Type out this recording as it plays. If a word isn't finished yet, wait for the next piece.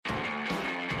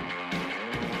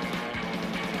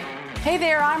Hey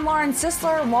there, I'm Lauren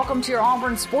Sisler, and welcome to your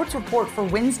Auburn Sports Report for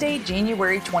Wednesday,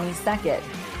 January 22nd.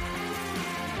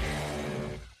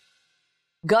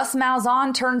 Gus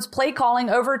Malzahn turns play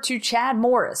calling over to Chad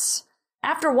Morris.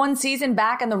 After one season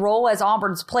back in the role as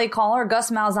Auburn's play caller, Gus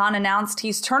Malzahn announced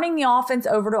he's turning the offense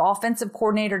over to offensive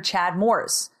coordinator Chad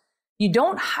Morris. You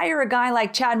don't hire a guy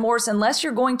like Chad Morris unless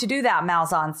you're going to do that,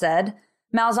 Malzahn said.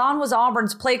 Malzahn was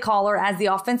Auburn's play caller as the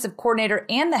offensive coordinator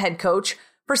and the head coach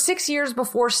for 6 years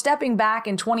before stepping back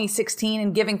in 2016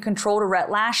 and giving control to Rhett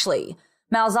Lashley.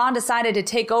 Malzahn decided to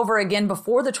take over again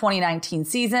before the 2019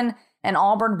 season, and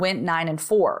Auburn went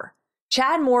 9-4.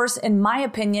 Chad Morris, in my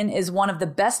opinion, is one of the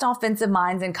best offensive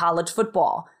minds in college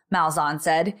football, Malzahn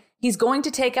said. He's going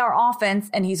to take our offense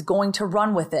and he's going to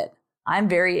run with it. I'm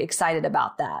very excited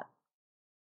about that.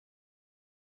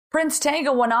 Prince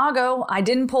Tega Wanogho, I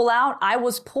didn't pull out, I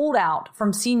was pulled out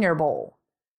from Senior Bowl.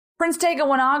 Prince Tega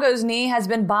Wanogho's knee has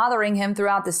been bothering him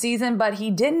throughout the season, but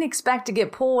he didn't expect to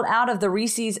get pulled out of the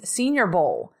Reese's Senior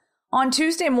Bowl. On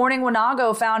Tuesday morning,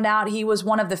 Wanogho found out he was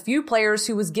one of the few players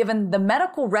who was given the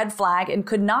medical red flag and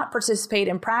could not participate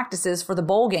in practices for the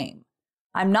bowl game.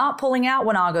 I'm not pulling out,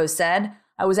 Wanogho said.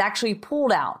 I was actually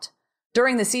pulled out.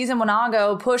 During the season,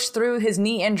 Wanogho pushed through his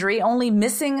knee injury, only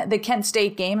missing the Kent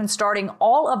State game and starting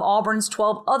all of Auburn's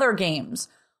 12 other games.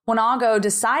 Wanogho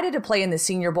decided to play in the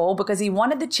Senior Bowl because he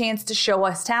wanted the chance to show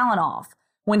his talent off.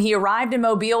 When he arrived in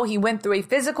Mobile, he went through a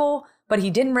physical, but he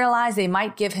didn't realize they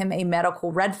might give him a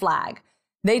medical red flag.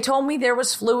 They told me there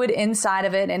was fluid inside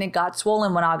of it and it got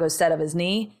swollen, Wanogho said of his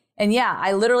knee. And yeah,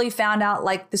 I literally found out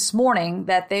like this morning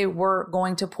that they were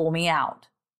going to pull me out.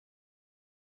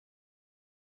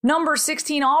 Number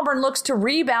 16 Auburn looks to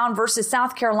rebound versus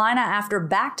South Carolina after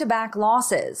back-to-back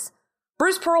losses.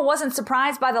 Bruce Pearl wasn't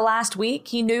surprised by the last week.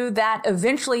 He knew that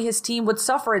eventually his team would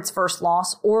suffer its first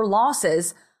loss or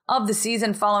losses of the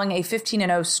season following a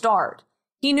 15-0 start.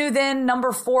 He knew then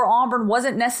number 4 Auburn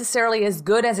wasn't necessarily as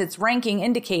good as its ranking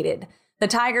indicated. The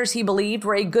Tigers, he believed,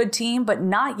 were a good team, but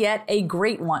not yet a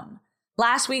great one.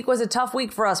 Last week was a tough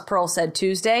week for us, Pearl said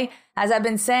Tuesday. As I've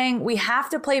been saying, we have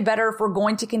to play better if we're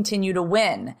going to continue to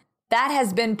win. That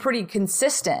has been pretty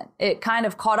consistent. It kind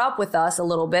of caught up with us a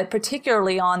little bit,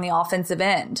 particularly on the offensive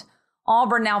end.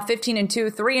 Auburn, now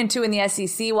 15-2, 3-2 in the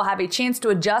SEC, will have a chance to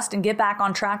adjust and get back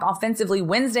on track offensively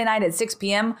Wednesday night at 6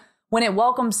 p.m. when it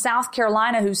welcomes South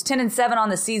Carolina, who's 10-7 on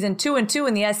the season, 2-2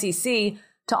 in the SEC,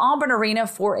 to Auburn Arena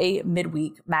for a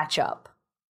midweek matchup.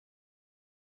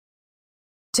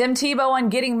 Tim Tebow on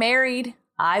getting married.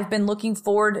 I've been looking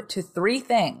forward to 3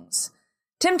 things.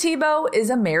 Tim Tebow is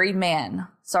a married man.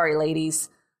 Sorry, ladies.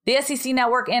 The SEC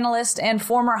Network analyst and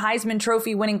former Heisman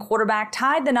Trophy winning quarterback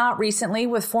tied the knot recently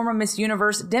with former Miss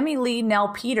Universe Demi Lee Nell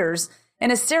Peters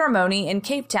in a ceremony in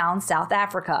Cape Town, South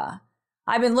Africa.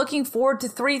 I've been looking forward to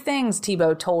 3 things,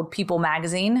 Tebow told People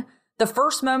magazine. The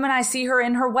first moment I see her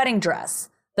in her wedding dress,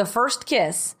 the first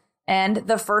kiss, and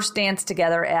the first dance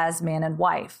together as man and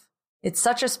wife. It's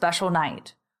such a special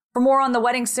night. For more on the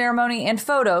wedding ceremony and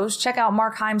photos, check out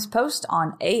Mark Heim's post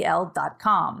on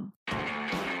AL.com.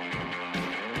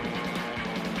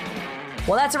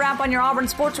 Well, that's a wrap on your Auburn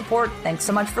Sports Report. Thanks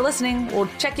so much for listening. We'll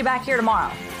check you back here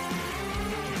tomorrow.